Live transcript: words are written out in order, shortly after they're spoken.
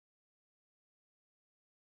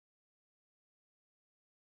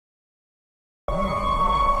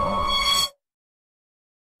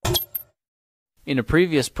In a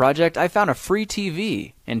previous project, I found a free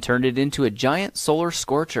TV and turned it into a giant solar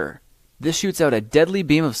scorcher. This shoots out a deadly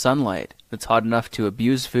beam of sunlight that's hot enough to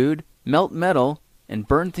abuse food, melt metal, and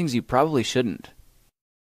burn things you probably shouldn't.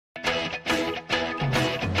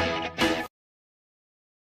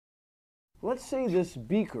 Let's say this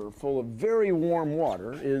beaker full of very warm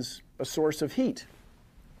water is a source of heat.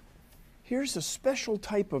 Here's a special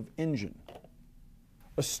type of engine,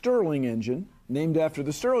 a Stirling engine named after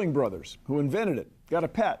the Stirling brothers who invented it, got a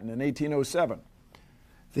patent in 1807.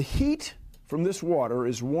 The heat from this water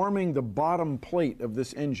is warming the bottom plate of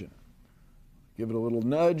this engine. Give it a little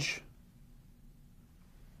nudge.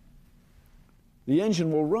 The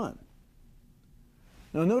engine will run.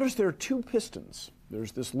 Now notice there are two pistons.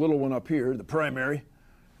 There's this little one up here, the primary,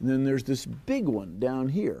 and then there's this big one down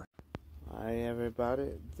here. Hi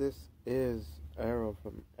everybody, this is Arrow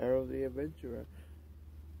from Arrow the Adventurer.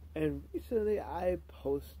 And recently I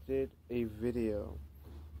posted a video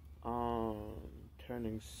on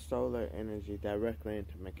turning solar energy directly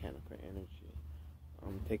into mechanical energy.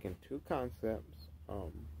 I'm taking two concepts,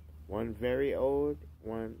 one very old,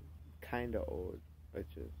 one kind of old,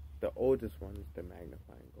 which is the oldest one is the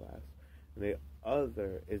magnifying glass. And the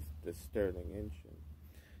other is the Stirling engine,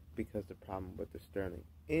 because the problem with the Stirling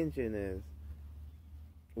engine is,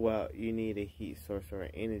 well, you need a heat source or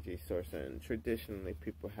an energy source, and traditionally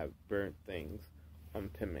people have burnt things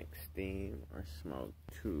to make steam or smoke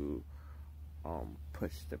to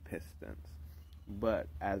push the pistons. But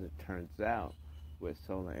as it turns out, with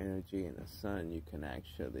solar energy and the sun, you can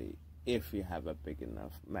actually, if you have a big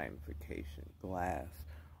enough magnification glass,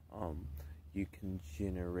 you can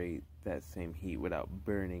generate that same heat without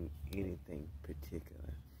burning anything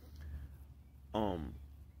particular.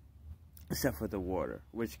 Except for the water,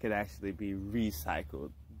 which could actually be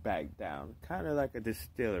recycled back down, kind of like a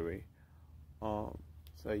distillery.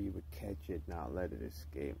 So you would catch it, not let it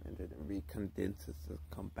escape, and then it recondenses to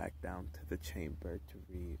come back down to the chamber to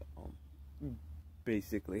read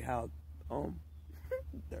basically how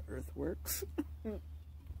the earth works.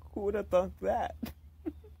 Who would have thought that?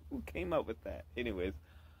 Who came up with that? Anyways,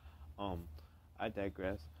 I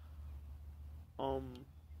digress.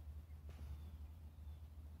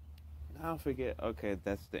 Now I forget. Okay,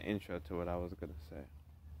 that's the intro to what I was gonna say.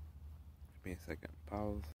 Give me a second.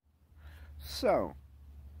 Pause. So,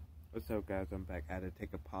 what's up, guys? I'm back. I had to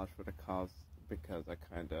take a pause for the cause because I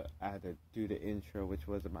had to do the intro, which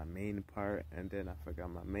wasn't my main part, and then I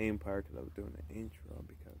forgot my main part because I was doing the intro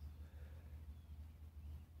because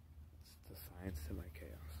it's the science to my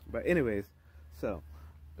chaos. But anyways, so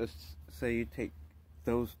let's say you take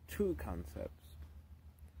those two concepts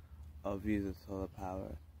of using solar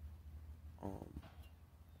power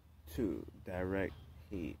to direct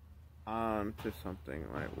heat onto something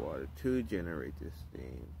like water to generate the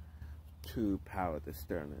steam to power the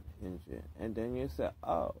Stirling engine, and then you say,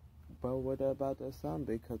 oh, but what about the sun?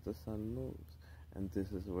 Because the sun moves. And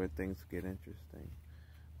this is where things get interesting,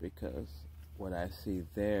 because what I see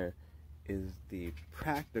there is the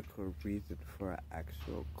practical reason for an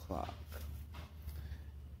actual clock.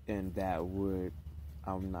 And that would,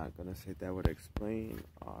 I'm not going to say that would explain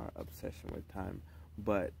our obsession with time,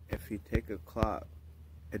 but if you take a clock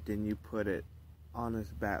and then you put it on its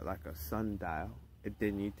back like a sundial, and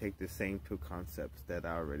then you take the same two concepts that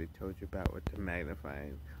I already told you about with the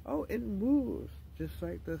magnifying. Oh, it moves just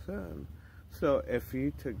like the sun. So if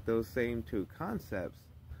you took those same two concepts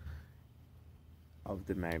of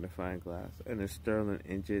the magnifying glass and the Stirling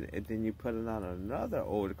engine, and then you put it on another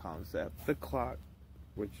old concept, the clock,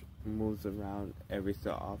 which moves around every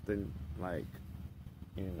so often, like,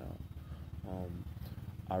 you know,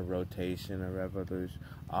 our rotation or revolution,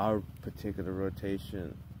 our particular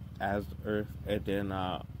rotation as Earth, and then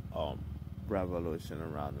our revolution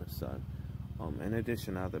around the sun, in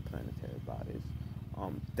addition to other planetary bodies.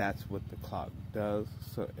 That's what the clock does.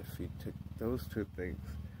 So if you took those two things,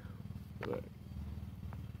 look,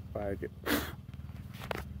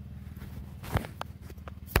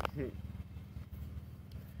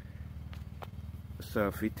 so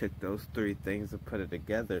if you took those three things and put it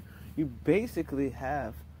together, you basically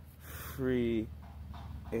have free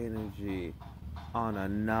energy on a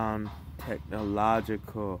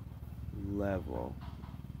non-technological level.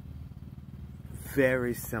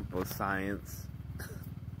 Very simple science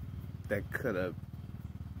that could have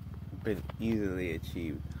been easily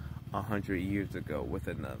achieved 100 years ago with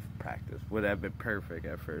enough practice. Would it have been perfect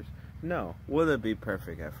at first? No. Will it be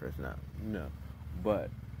perfect at first? No. No. But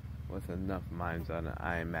with enough minds on it,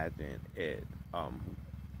 I imagine it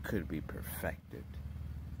could be perfected.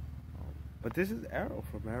 But this is Arrow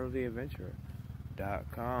from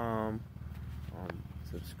ArrowTheAdventurer.com.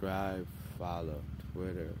 subscribe, follow,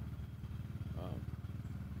 Twitter.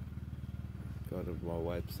 Go to my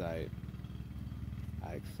website.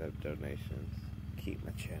 I accept donations. Keep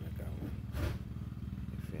my channel going.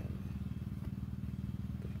 You feel me?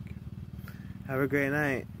 Thank you. Have a great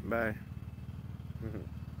night. Bye.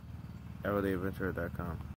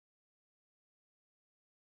 everydayadventurer.com.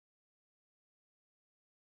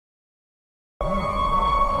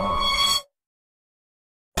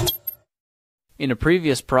 In a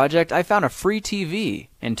previous project, I found a free TV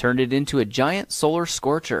and turned it into a giant solar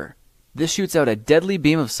scorcher. This shoots out a deadly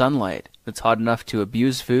beam of sunlight that's hot enough to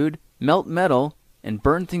abuse food, melt metal, and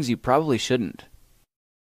burn things you probably shouldn't.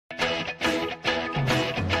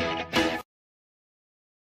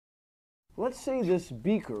 Let's say this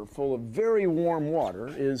beaker full of very warm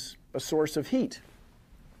water is a source of heat.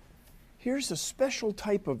 Here's a special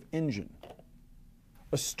type of engine,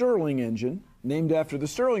 a Stirling engine named after the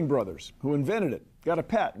Stirling brothers who invented it, got a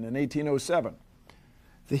patent in 1807.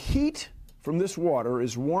 The heat from this water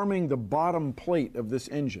is warming the bottom plate of this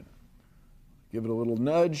engine. Give it a little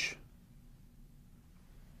nudge.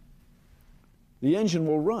 The engine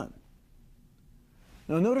will run.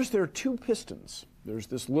 Now notice there are two pistons. There's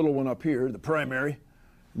this little one up here, the primary,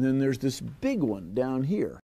 and then there's this big one down here.